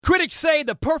Critics say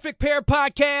the Perfect Pair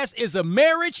podcast is a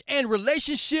marriage and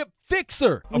relationship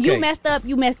fixer. When you messed up,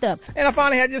 you messed up. And I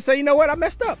finally had to just say, you know what, I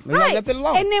messed up. And I left it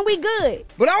alone. And then we good.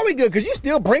 But are we good? Because you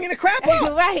still bringing the crap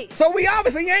up. Right. So we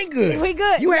obviously ain't good. We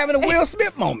good. You having a Will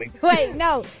Smith moment. Wait,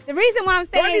 no. The reason why I'm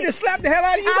saying... Do I need to slap the hell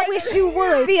out of you? I wish you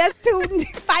would. See us two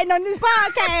fighting on this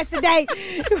podcast today.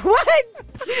 What?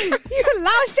 You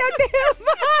lost your damn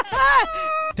mind.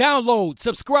 Download,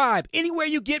 subscribe anywhere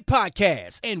you get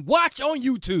podcasts, and watch on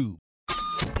YouTube.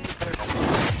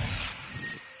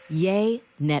 Yay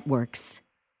Networks.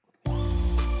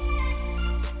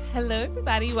 Hello,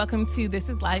 everybody. Welcome to This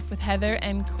Is Life with Heather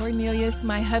and Cornelius.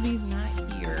 My hubby's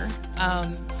not here.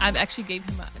 I've actually gave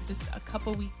him just a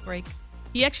couple week break.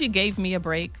 He actually gave me a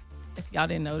break, if y'all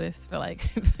didn't notice, for like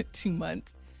 2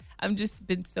 months. I've just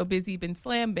been so busy, been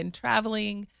slammed, been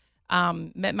traveling,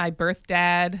 met my birth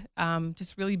dad,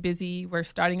 just really busy. We're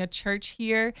starting a church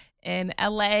here in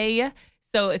LA.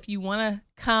 So if you want to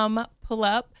come pull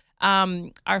up,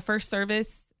 our first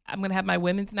service, I'm going to have my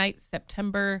women's night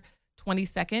September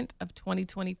 22nd of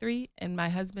 2023. And my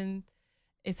husband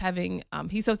is having,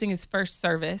 he's hosting his first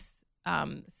service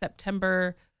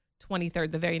September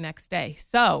 23rd, the very next day.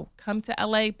 So come to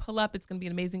LA, pull up. It's going to be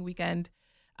an amazing weekend.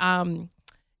 I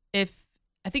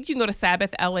think you can go to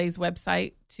Sabbath LA's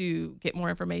website to get more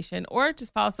information, or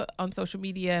just follow us on social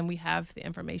media, and we have the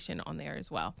information on there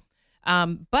as well.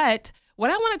 But what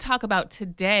I want to talk about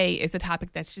today is a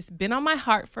topic that's just been on my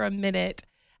heart for a minute.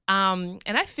 And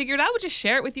I figured I would just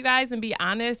share it with you guys and be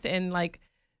honest and like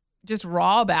just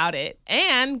raw about it.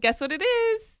 And guess what it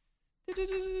is?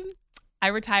 I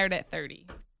retired at 30.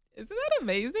 Isn't that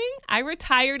amazing? I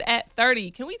retired at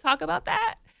 30. Can we talk about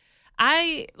that?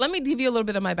 Let me give you a little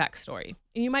bit of my backstory.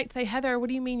 And you might say, Heather, what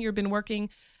do you mean you've been working?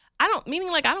 I don't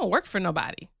work for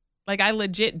nobody. Like, I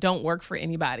legit don't work for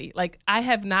anybody. Like, I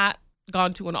have not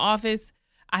gone to an office.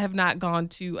 I have not gone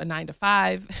to a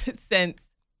 9-to-5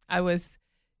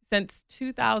 since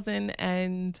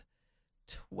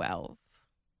 2012.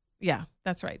 Yeah,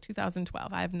 that's right.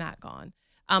 2012. I have not gone.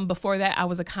 Before that, I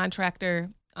was a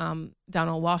contractor down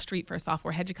on Wall Street for a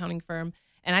software hedge accounting firm.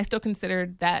 And I still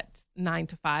considered that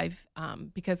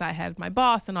 9-to-5 because I had my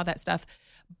boss and all that stuff.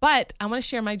 But I want to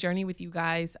share my journey with you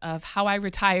guys of how I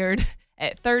retired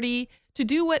at 30 to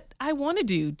do what I want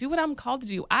to do what I'm called to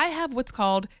do. I have what's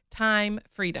called time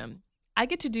freedom. I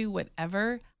get to do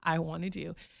whatever I want to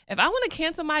do. If I want to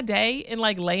cancel my day and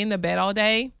like lay in the bed all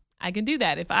day, I can do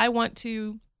that. If I want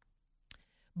to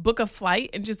book a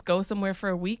flight and just go somewhere for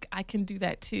a week, I can do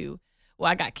that too.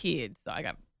 Well, I got kids, so I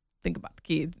got to think about the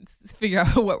kids and figure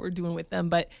out what we're doing with them.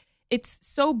 But it's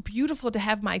so beautiful to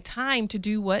have my time to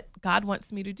do what God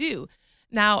wants me to do.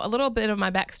 Now, a little bit of my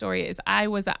backstory is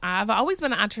I've always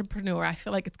been an entrepreneur. I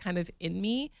feel like it's kind of in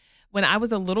me. When I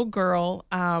was a little girl,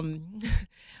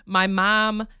 my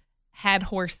mom had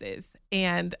horses,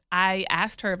 and I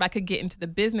asked her if I could get into the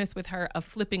business with her of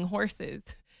flipping horses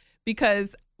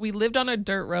because we lived on a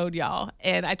dirt road, y'all.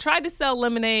 And I tried to sell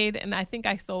lemonade, and I think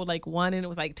I sold like one, and it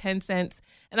was like 10 cents.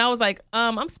 And I was like,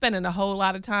 I'm spending a whole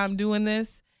lot of time doing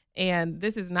this, and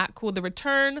this is not cool. The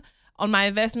return on my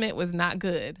investment was not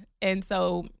good. And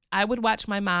so I would watch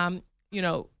my mom,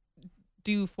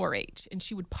 do 4-H, and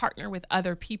she would partner with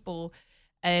other people,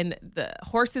 and the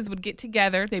horses would get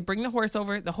together. They'd bring the horse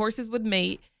over. The horses would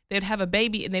mate. They'd have a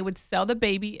baby, and they would sell the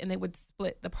baby, and they would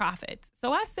split the profits.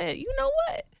 So I said, you know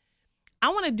what? I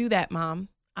want to do that, Mom.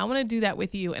 I want to do that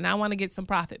with you, and I want to get some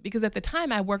profit because at the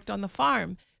time I worked on the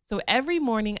farm. So every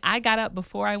morning I got up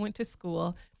before I went to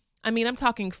school. I mean, I'm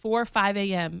talking 4 or 5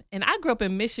 a.m. And I grew up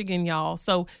in Michigan, y'all.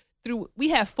 So we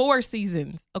have 4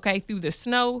 seasons, okay? Through the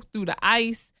snow, through the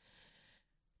ice,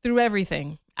 through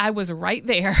everything. I was right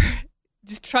there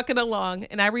just trucking along.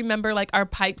 And I remember like our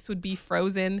pipes would be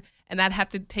frozen, and I'd have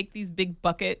to take these big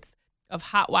buckets of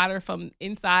hot water from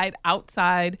inside,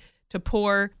 outside to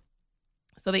pour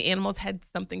so the animals had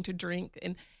something to drink.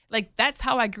 And like, that's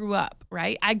how I grew up,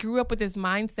 right? I grew up with this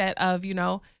mindset of,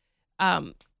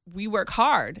 we work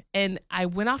hard. And I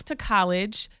went off to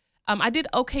college. I did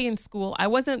okay in school. I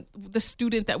wasn't the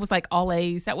student that was like all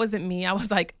A's. That wasn't me. I was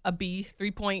like a B,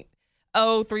 3.0,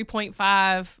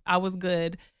 3.5. I was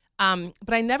good.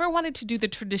 But I never wanted to do the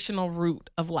traditional route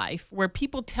of life where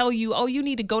people tell you, oh, you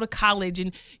need to go to college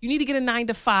and you need to get a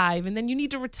 9-to-5 and then you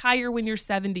need to retire when you're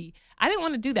 70. I didn't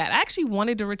want to do that. I actually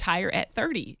wanted to retire at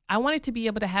 30. I wanted to be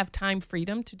able to have time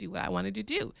freedom to do what I wanted to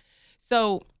do.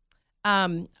 So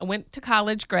I went to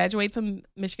college, graduated from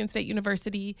Michigan State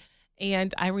University,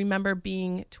 and I remember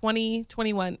being 20,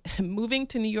 21, moving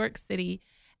to New York City.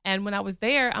 And when I was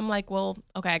there, I'm like, well,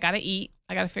 okay, I got to eat.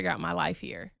 I got to figure out my life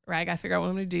here, right? I got to figure out what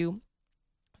I'm going to do.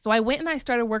 So I went and I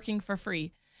started working for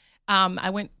free. I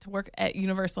went to work at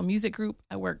Universal Music Group.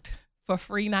 I worked for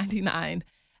free 99.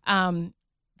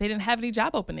 They didn't have any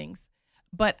job openings,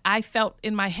 but I felt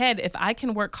in my head, if I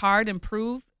can work hard and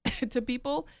prove to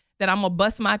people that I'm gonna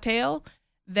bust my tail,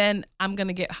 then I'm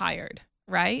gonna get hired,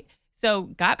 right? So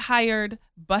got hired,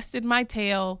 busted my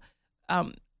tail.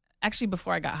 Actually,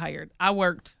 before I got hired, I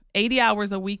worked 80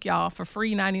 hours a week, y'all, for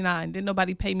free 99. Didn't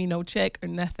nobody pay me no check or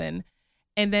nothing.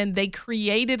 And then they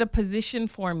created a position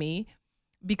for me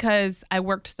because I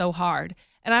worked so hard.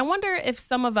 And I wonder if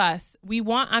some of us, we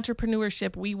want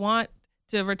entrepreneurship, we want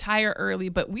to retire early,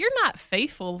 but we're not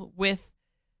faithful with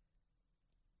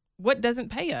what doesn't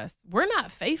pay us. We're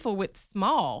not faithful with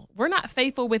small. We're not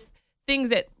faithful with things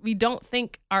that we don't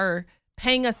think are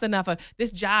paying us enough.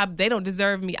 This job, they don't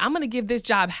deserve me. I'm going to give this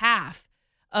job half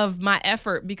of my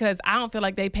effort because I don't feel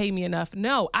like they pay me enough.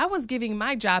 No, I was giving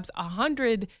my jobs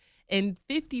 150%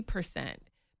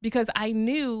 because I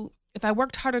knew if I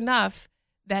worked hard enough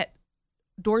that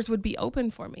doors would be open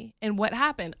for me. And what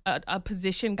happened? A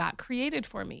position got created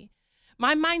for me.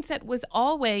 My mindset was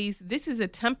always, this is a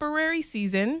temporary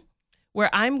season where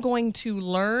I'm going to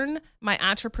learn my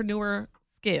entrepreneurship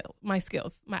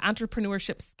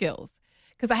skills.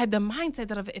 Because I had the mindset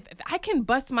that if I can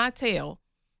bust my tail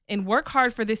and work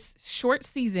hard for this short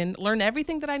season, learn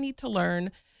everything that I need to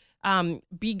learn,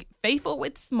 be faithful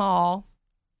with small,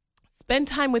 spend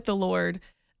time with the Lord,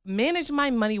 manage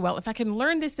my money well. If I can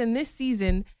learn this in this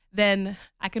season, then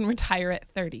I can retire at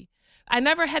 30. I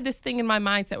never had this thing in my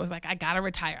mindset was like, I gotta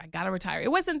retire.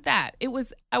 It wasn't that.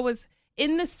 I was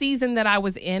in the season that I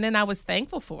was in, and I was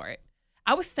thankful for it.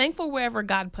 I was thankful wherever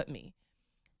God put me.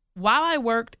 While I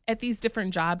worked at these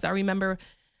different jobs, I remember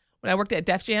when I worked at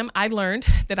Def Jam, I learned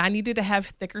that I needed to have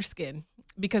thicker skin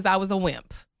because I was a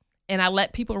wimp and I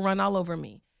let people run all over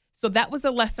me. So that was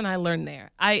a lesson I learned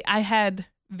there. I had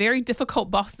very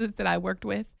difficult bosses that I worked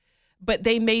with, but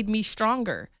they made me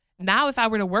stronger. Now, if I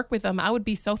were to work with them, I would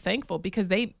be so thankful because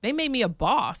they made me a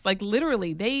boss. Like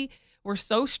literally, they were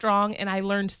so strong and I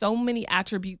learned so many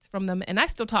attributes from them. And I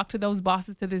still talk to those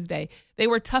bosses to this day. They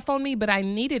were tough on me, but I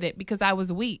needed it because I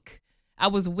was weak. I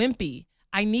was wimpy.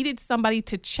 I needed somebody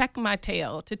to check my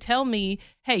tail, to tell me,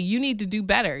 hey, you need to do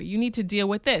better. You need to deal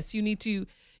with this. You need to,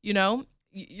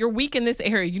 you're weak in this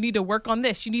area. You need to work on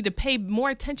this. You need to pay more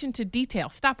attention to detail.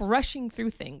 Stop rushing through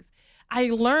things.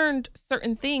 I learned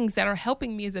certain things that are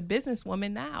helping me as a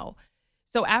businesswoman now.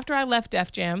 So after I left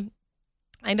Def Jam,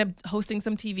 I ended up hosting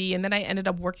some TV, and then I ended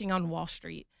up working on Wall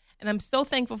Street. And I'm so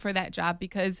thankful for that job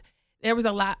because there was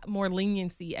a lot more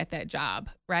leniency at that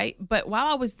job, right? But while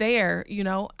I was there,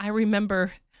 I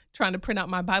remember trying to print out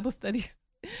my Bible studies,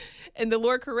 and the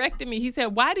Lord corrected me. He said,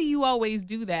 why do you always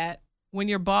do that when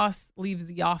your boss leaves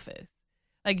the office?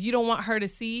 Like, you don't want her to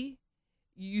see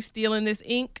you stealing this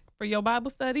ink for your Bible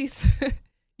studies?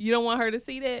 You don't want her to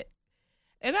see that?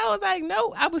 And I was like,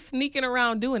 no, I was sneaking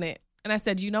around doing it. And I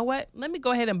said, you know what? Let me go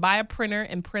ahead and buy a printer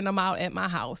and print them out at my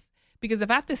house. Because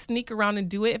if I have to sneak around and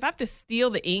do it, if I have to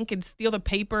steal the ink and steal the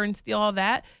paper and steal all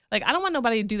that, like, I don't want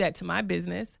nobody to do that to my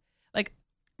business. Like,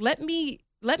 let me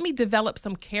develop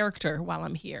some character while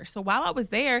I'm here. So while I was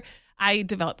there, I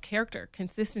developed character,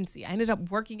 consistency. I ended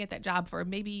up working at that job for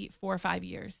maybe 4 or 5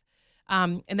 years.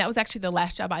 And that was actually the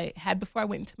last job I had before I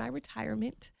went into my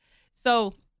retirement.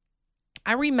 So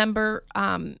I remember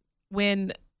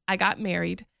when I got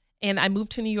married and I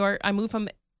moved to New York. I moved from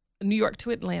New York to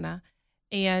Atlanta,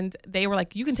 and they were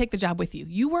like, you can take the job with you.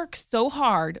 You work so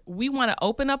hard. We want to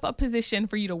open up a position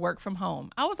for you to work from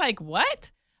home. I was like, what?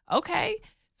 Okay.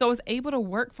 So I was able to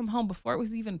work from home before it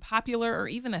was even popular or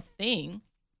even a thing.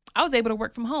 I was able to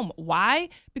work from home. Why?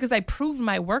 Because I proved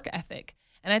my work ethic.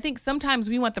 And I think sometimes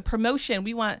we want the promotion.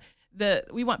 We want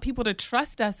people to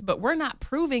trust us, but we're not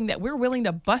proving that we're willing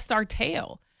to bust our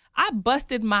tail. I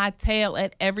busted my tail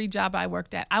at every job I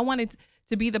worked at. I wanted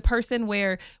to be the person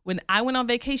where when I went on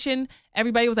vacation,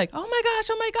 everybody was like, oh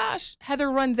my gosh, Heather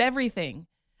runs everything.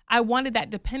 I wanted that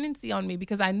dependency on me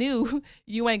because I knew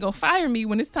you ain't gonna fire me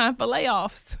when it's time for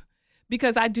layoffs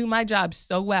because I do my job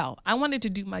so well. I wanted to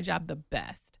do my job the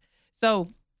best. So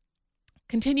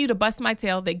continue to bust my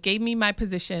tail. They gave me my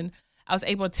position. I was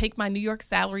able to take my New York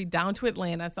salary down to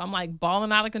Atlanta. So I'm like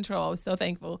balling out of control. I was so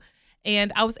thankful.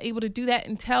 And I was able to do that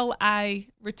until I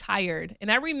retired.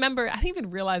 And I remember, I didn't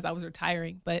even realize I was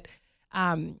retiring, but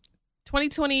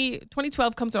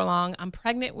 2012 comes along. I'm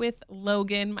pregnant with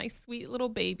Logan, my sweet little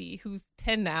baby, who's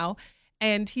 10 now.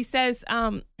 And he says,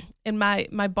 and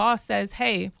my boss says,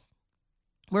 hey,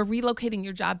 we're relocating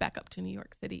your job back up to New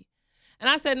York City. And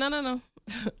I said, no.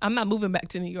 I'm not moving back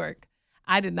to New York.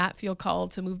 I did not feel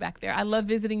called to move back there. I love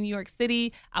visiting New York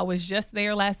City. I was just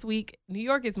there last week. New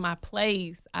York is my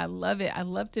place. I love it. I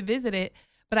love to visit it,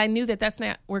 but I knew that that's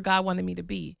not where God wanted me to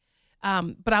be.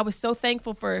 But I was so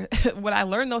thankful for what I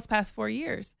learned those past 4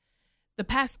 years. The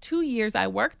past 2 years I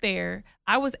worked there,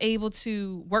 I was able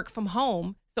to work from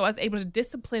home. So I was able to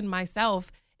discipline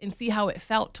myself and see how it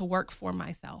felt to work for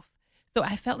myself. So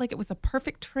I felt like it was a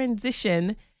perfect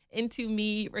transition into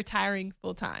me retiring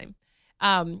full time.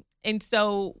 And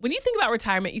so when you think about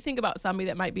retirement, you think about somebody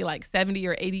that might be like 70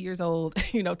 or 80 years old,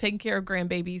 taking care of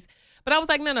grandbabies. But I was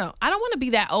like, no, I don't want to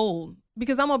be that old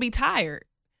because I'm going to be tired.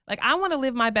 Like, I want to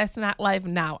live my best life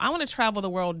now. I want to travel the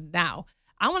world now.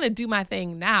 I want to do my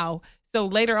thing now. So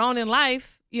later on in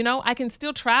life, I can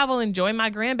still travel, enjoy my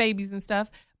grandbabies and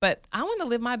stuff, but I want to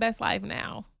live my best life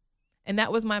now. And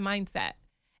that was my mindset.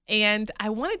 And I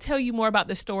want to tell you more about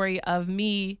the story of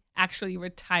me actually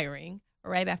retiring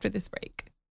right after this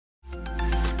break.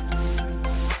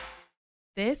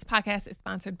 This podcast is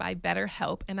sponsored by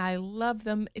BetterHelp, and I love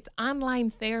them. It's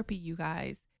online therapy, you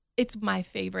guys. It's my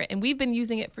favorite, and we've been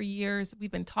using it for years.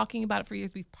 We've been talking about it for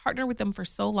years. We've partnered with them for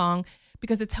so long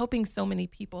because it's helping so many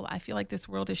people. I feel like this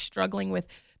world is struggling with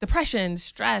depression,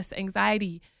 stress,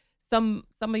 anxiety. Some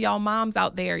of y'all moms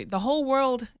out there, the whole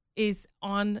world is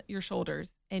on your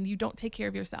shoulders, and you don't take care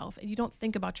of yourself, and you don't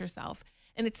think about yourself.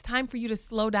 And it's time for you to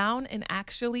slow down and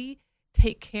actually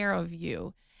take care of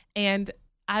you. And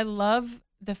I love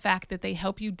the fact that they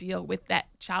help you deal with that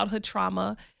childhood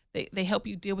trauma. They help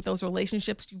you deal with those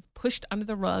relationships you've pushed under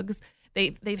the rugs.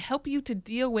 They've helped you to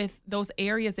deal with those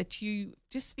areas that you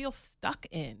just feel stuck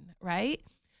in, right?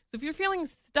 So if you're feeling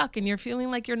stuck and you're feeling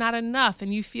like you're not enough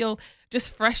and you feel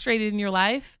just frustrated in your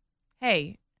life,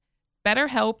 hey,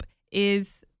 BetterHelp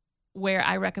is where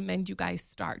I recommend you guys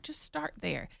start. Just start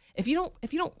there. If you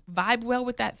don't vibe well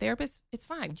with that therapist, it's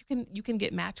fine. You can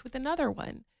get matched with another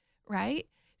one, right?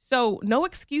 So no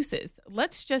excuses.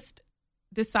 Let's just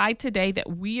decide today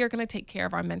that we are going to take care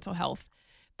of our mental health.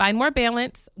 Find more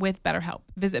balance with BetterHelp.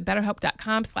 Visit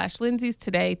BetterHelp.com/Lindsay's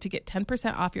today to get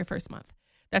 10% off your first month.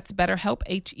 That's BetterHelp,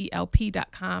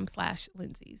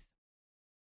 HELP.com/Lindsay's.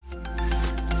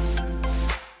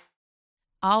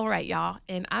 All right, y'all.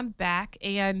 And I'm back.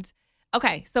 And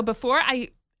okay, so before I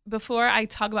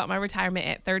talk about my retirement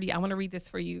at 30, I want to read this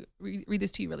for you. Read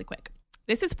this to you really quick.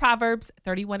 This is Proverbs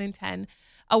 31:10.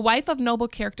 A wife of noble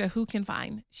character, who can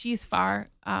find? She's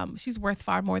worth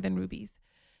far more than rubies.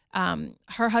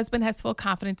 Her husband has full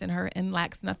confidence in her and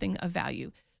lacks nothing of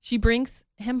value. She brings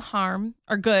him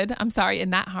good, and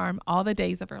not harm all the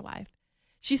days of her life.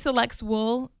 She selects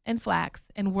wool and flax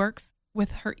and works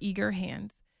with her eager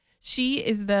hands. She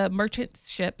is the merchant's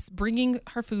ships, bringing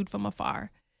her food from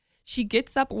afar. She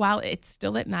gets up while it's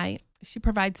still at night. She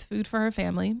provides food for her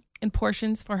family and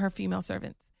portions for her female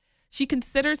servants. She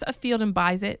considers a field and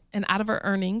buys it, and out of her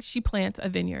earnings, she plants a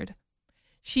vineyard.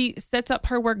 She sets up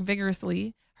her work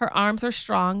vigorously. Her arms are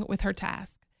strong with her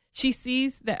task. She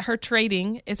sees that her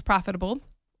trading is profitable.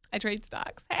 I trade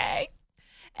stocks, hey.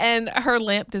 And her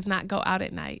lamp does not go out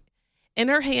at night. In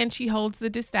her hand, she holds the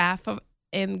distaff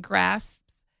and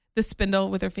grasps the spindle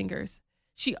with her fingers.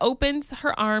 She opens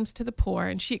her arms to the poor,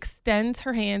 and she extends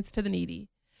her hands to the needy.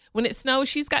 When it snows,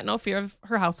 she's got no fear of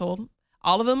her household.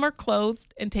 All of them are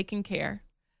clothed and taken care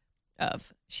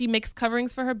of. She makes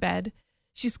coverings for her bed.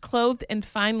 She's clothed in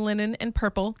fine linen and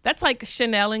purple. That's like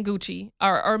Chanel and Gucci,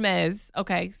 or Hermes.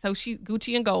 Okay, so she's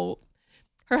Gucci and gold.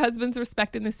 Her husband's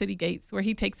respected in the city gates, where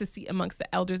he takes a seat amongst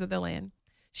the elders of the land.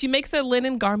 She makes a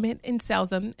linen garment and sells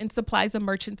them, and supplies the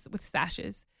merchants with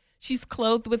sashes. She's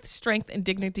clothed with strength and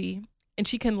dignity, and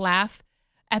she can laugh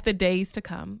at the days to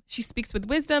come. She speaks with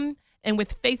wisdom, and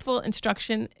with faithful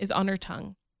instruction is on her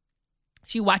tongue.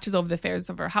 She watches over the affairs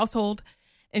of her household,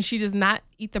 and she does not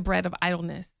eat the bread of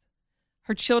idleness.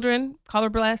 Her children call her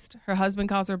blessed. Her husband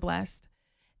calls her blessed.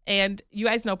 And you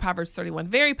guys know Proverbs 31,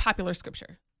 very popular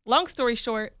scripture. Long story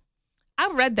short,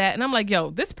 I've read that, and I'm like, yo,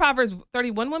 this Proverbs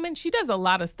 31 woman, she does a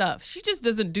lot of stuff. She just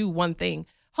doesn't do one thing.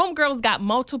 Homegirl's got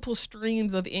multiple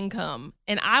streams of income,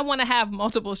 and I want to have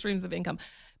multiple streams of income,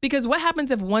 because what happens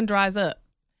if one dries up?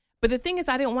 But the thing is,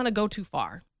 I didn't want to go too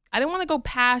far. I didn't want to go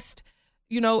past,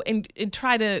 and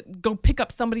try to go pick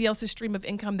up somebody else's stream of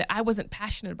income that I wasn't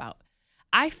passionate about.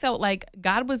 I felt like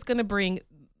God was going to bring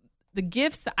the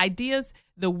gifts, the ideas,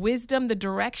 the wisdom, the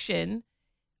direction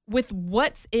with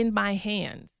what's in my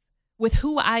hands, with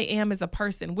who I am as a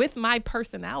person, with my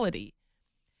personality.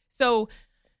 So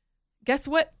guess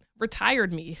what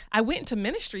retired me? I went into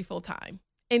ministry full time.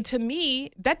 And to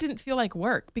me, that didn't feel like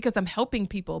work because I'm helping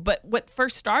people. But what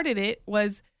first started it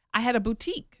was I had a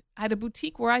boutique. I had a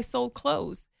boutique where I sold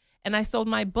clothes. and I sold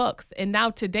my books. And now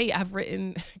to date, I've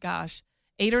written,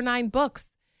 8 or 9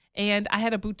 books. And I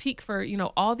had a boutique for,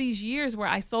 all these years where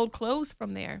I sold clothes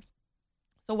from there.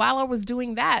 So while I was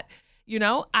doing that,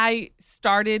 I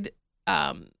started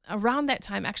around that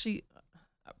time, actually,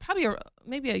 probably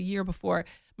maybe a year before,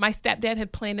 my stepdad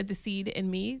had planted the seed in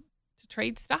me to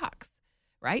trade stocks,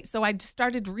 right? So I just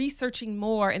started researching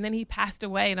more, and then he passed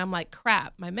away, and I'm like,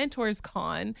 crap, my mentor is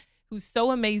gone, who's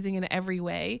so amazing in every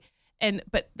way.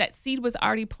 But that seed was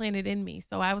already planted in me.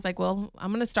 So I was like, well,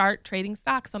 I'm going to start trading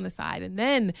stocks on the side. And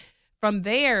then from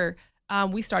there,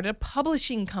 we started a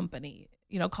publishing company,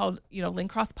 called,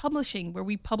 Lincross Publishing, where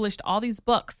we published all these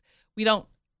books. We don't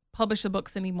publish the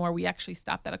books anymore. We actually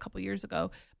stopped that a couple years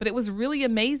ago. But it was really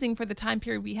amazing for the time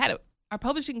period we had it. Our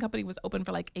publishing company was open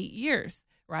for like 8 years,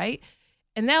 right?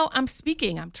 And now I'm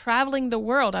speaking, I'm traveling the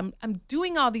world. I'm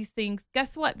doing all these things.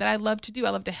 Guess what? That I love to do. I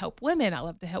love to help women. I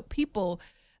love to help people.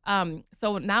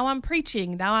 So now I'm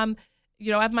preaching. Now I'm,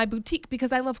 I have my boutique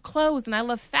because I love clothes and I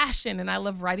love fashion and I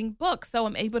love writing books. So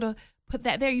I'm able to put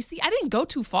that there. You see, I didn't go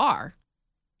too far.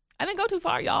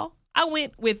 Y'all. I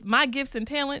went with my gifts and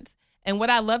talents and what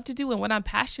I love to do and what I'm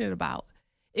passionate about.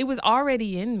 It was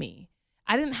already in me.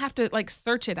 I didn't have to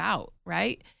search it out,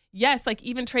 right? Yes,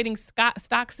 even trading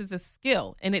stocks is a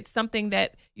skill, and it's something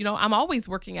that, I'm always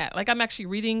working at. I'm actually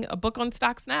reading a book on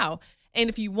stocks now. And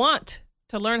if you want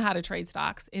to learn how to trade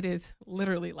stocks, it is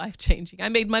literally life-changing. I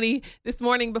made money this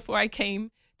morning before I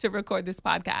came to record this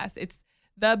podcast. It's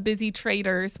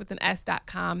thebusytraders with an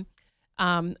S.com.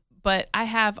 But I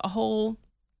have a whole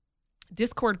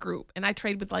Discord group, and I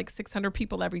trade with 600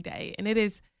 people every day, and it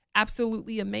is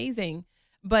absolutely amazing.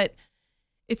 But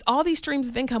it's all these streams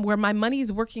of income where my money is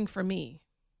working for me.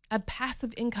 A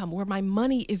passive income where my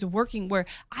money is working, where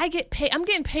I get paid. I'm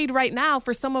getting paid right now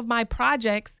for some of my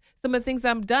projects, some of the things that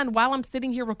I'm done while I'm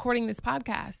sitting here recording this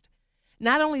podcast.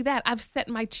 Not only that, I've set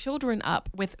my children up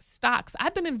with stocks.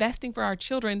 I've been investing for our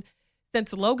children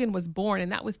since Logan was born,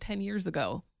 and that was 10 years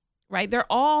ago, right? They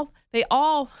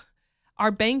all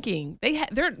are banking.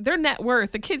 Their net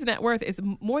worth, the kids' net worth is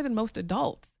more than most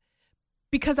adults,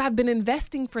 because I've been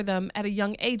investing for them at a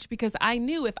young age, because I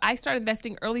knew if I start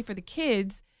investing early for the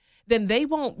kids, then they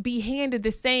won't be handed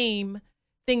the same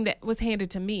thing that was handed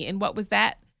to me. And what was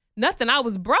that? Nothing. I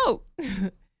was broke.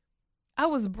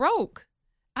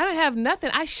 I didn't have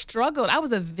nothing. I struggled. I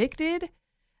was evicted.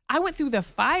 I went through the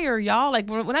fire, y'all.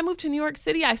 When I moved to New York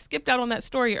City, I skipped out on that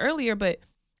story earlier, but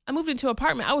I moved into an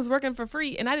apartment. I was working for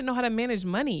free, and I didn't know how to manage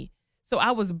money. So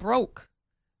I was broke.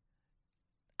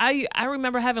 I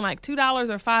remember having $2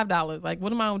 or $5.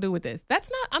 What am I going to do with this? That's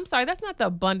not the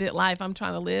abundant life I'm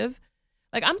trying to live.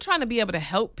 I'm trying to be able to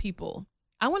help people.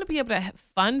 I want to be able to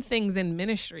fund things in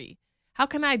ministry. How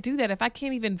can I do that if I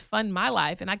can't even fund my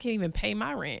life and I can't even pay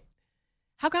my rent?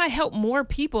 How can I help more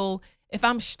people if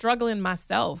I'm struggling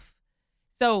myself?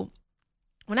 So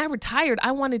when I retired,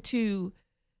 I wanted to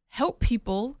help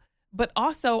people, but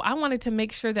also I wanted to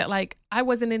make sure that I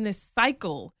wasn't in this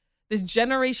cycle, this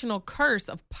generational curse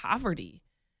of poverty.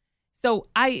 So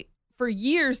I, for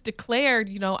years, declared,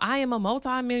 I am a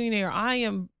multimillionaire. I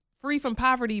am free from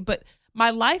poverty, but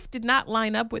my life did not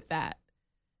line up with that.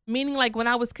 Meaning when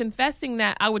I was confessing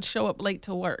that, I would show up late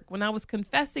to work. When I was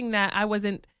confessing that, I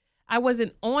wasn't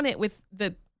on it with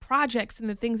the projects and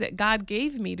the things that God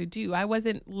gave me to do. I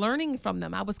wasn't learning from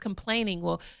them. I was complaining.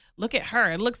 Well, look at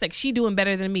her. It looks like she's doing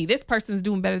better than me. This person's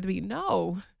doing better than me.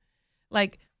 No, I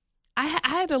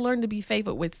had to learn to be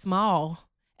faithful with small.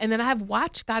 And then I have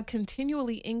watched God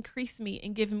continually increase me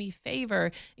and give me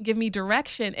favor and give me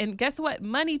direction. And guess what?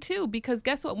 Money too, because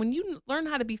guess what? When you learn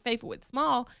how to be faithful with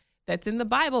small, that's in the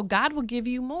Bible, God will give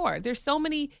you more. There's so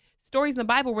many stories in the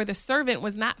Bible where the servant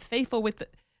was not faithful with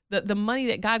the money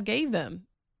that God gave them.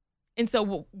 And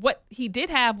so what he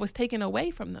did have was taken away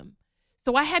from them.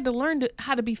 So I had to learn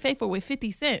how to be faithful with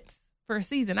 50 cents for a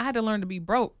season. I had to learn to be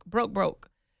broke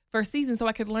for a season so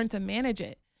I could learn to manage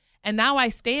it. And now I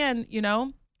stand,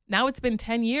 now it's been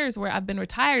 10 years where I've been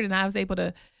retired, and I was able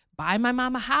to buy my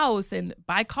mom a house and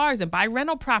buy cars and buy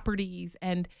rental properties.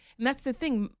 And that's the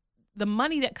thing. The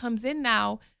money that comes in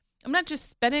now, I'm not just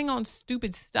spending on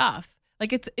stupid stuff.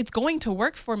 It's going to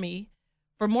work for me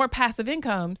for more passive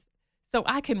incomes so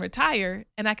I can retire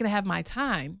and I can have my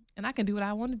time and I can do what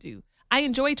I want to do. I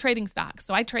enjoy trading stocks.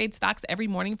 So I trade stocks every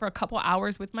morning for a couple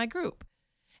hours with my group.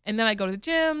 And then I go to the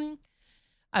gym.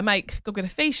 I might go get a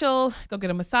facial, go get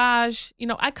a massage.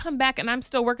 I come back and I'm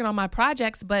still working on my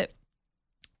projects, but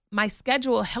my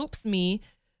schedule helps me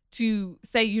to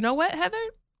say, you know what, Heather?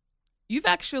 You've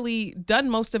actually done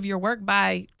most of your work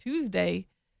by Tuesday,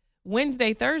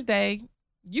 Wednesday, Thursday.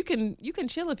 You can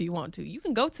chill if you want to. You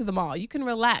can go to the mall. You can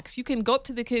relax. You can go up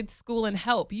to the kids' school and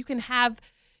help. You can have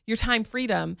your time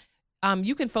freedom.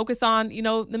 You can focus on,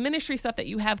 the ministry stuff that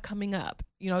you have coming up.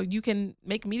 You can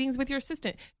make meetings with your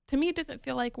assistant. To me, it doesn't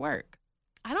feel like work.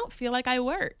 I don't feel like I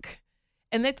work.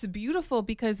 And that's beautiful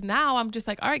because now I'm just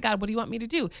like, all right, God, what do you want me to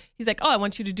do? He's like, oh, I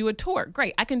want you to do a tour.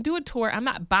 Great. I can do a tour. I'm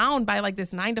not bound by like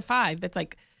this 9 to 5 that's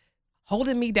like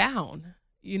holding me down.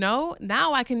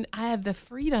 Now I have the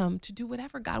freedom to do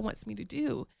whatever God wants me to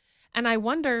do. And I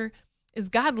wonder, is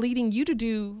God leading you to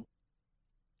do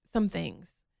some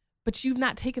things, but you've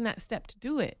not taken that step to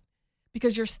do it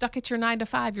because you're stuck at your 9 to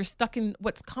 5. You're stuck in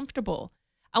what's comfortable.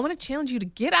 I want to challenge you to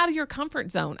get out of your comfort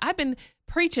zone. I've been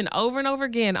preaching over and over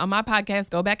again on my podcast.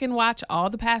 Go back and watch all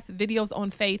the past videos on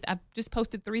faith. I've just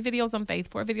posted 4 videos on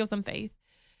faith.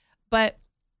 But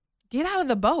get out of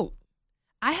the boat.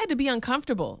 I had to be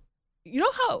uncomfortable. You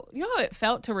know how it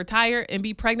felt to retire and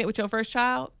be pregnant with your first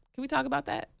child? Can we talk about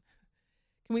that?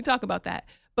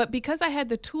 But because I had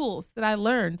the tools that I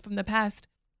learned from the past,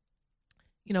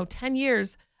 10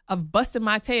 years of busting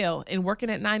my tail and working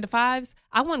at 9 to 5s,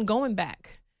 I wasn't going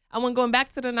back. I wasn't going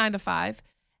back to the 9 to 5.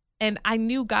 And I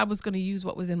knew God was going to use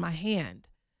what was in my hand,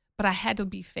 but I had to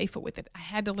be faithful with it. I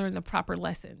had to learn the proper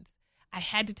lessons. I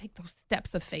had to take those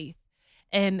steps of faith.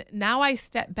 And now I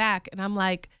step back and I'm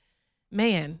like,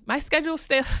 man, my schedule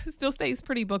still stays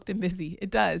pretty booked and busy. It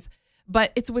does.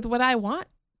 But it's with what I want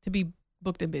to be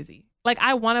booked and busy. Like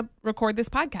I want to record this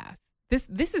podcast.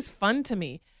 This is fun to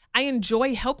me. I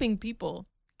enjoy helping people.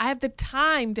 I have the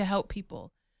time to help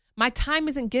people. My time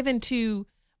isn't given to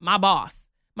my boss.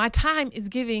 My time is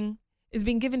being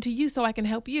given to you so I can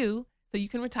help you so you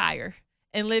can retire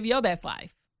and live your best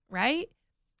life, right?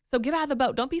 So get out of the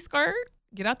boat. Don't be scared.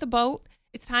 Get out the boat.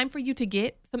 It's time for you to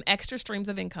get some extra streams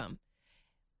of income.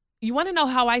 You want to know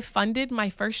how I funded my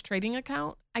first trading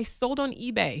account? I sold on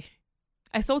eBay.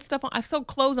 I sold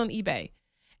clothes on eBay.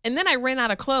 And then I ran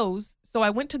out of clothes. So I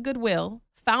went to Goodwill,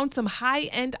 found some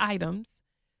high-end items,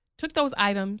 took those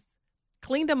items,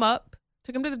 cleaned them up,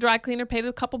 took them to the dry cleaner, paid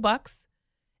a couple bucks.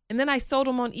 And then I sold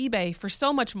them on eBay for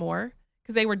so much more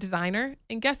because they were designer.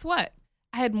 And guess what?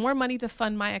 I had more money to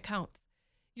fund my accounts.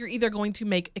 You're either going to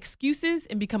make excuses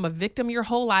and become a victim your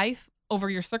whole life over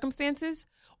your circumstances,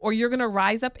 or you're going to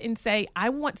rise up and say, I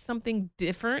want something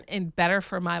different and better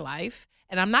for my life.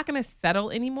 And I'm not going to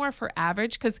settle anymore for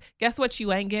average because guess what?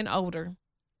 You ain't getting older.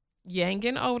 You ain't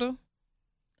getting older.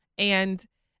 And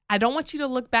I don't want you to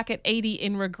look back at 80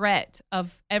 in regret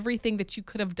of everything that you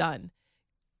could have done.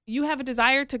 You have a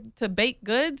desire to bake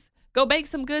goods? Go bake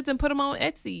some goods and put them on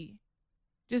Etsy.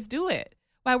 Just do it.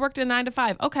 Well, I worked a 9 to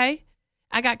 5. Okay.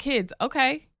 I got kids.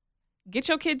 Okay. Get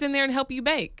your kids in there and help you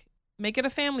bake. Make it a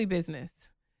family business.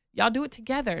 Y'all do it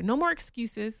together. No more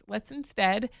excuses. Let's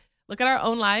instead look at our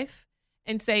own life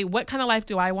and say, what kind of life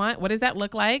do I want? What does that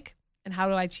look like? And how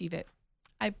do I achieve it?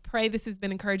 I pray this has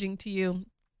been encouraging to you.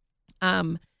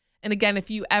 And again, if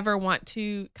you ever want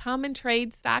to come and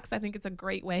trade stocks, I think it's a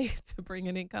great way to bring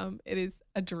in income. It is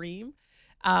a dream.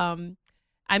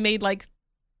 I made like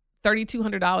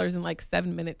 $3,200 in like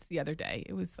 7 minutes the other day.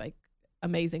 It was like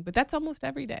amazing, but that's almost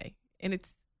every day. And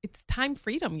it's time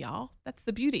freedom, y'all. That's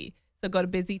the beauty. So go to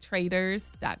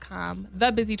busytraders.com,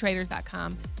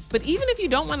 thebusytraders.com. But even if you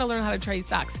don't want to learn how to trade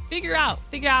stocks, figure out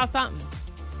something.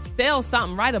 Sell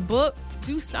something, write a book,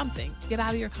 do something. Get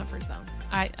out of your comfort zone.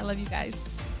 All right, I love you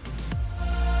guys.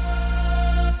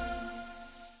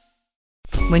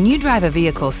 When you drive a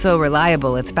vehicle so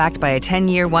reliable it's backed by a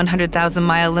 10-year,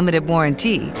 100,000-mile limited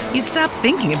warranty, you stop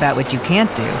thinking about what you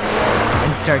can't do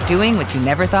and start doing what you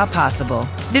never thought possible.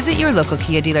 Visit your local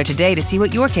Kia dealer today to see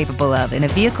what you're capable of in a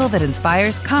vehicle that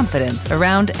inspires confidence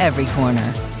around every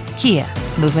corner. Kia,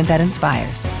 movement that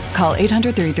inspires. Call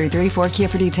 800-333-4KIA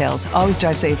for details. Always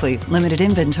drive safely. Limited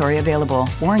inventory available.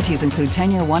 Warranties include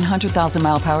 10-year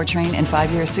 100,000-mile powertrain and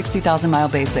 5-year 60,000-mile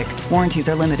basic. Warranties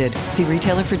are limited. See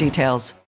retailer for details.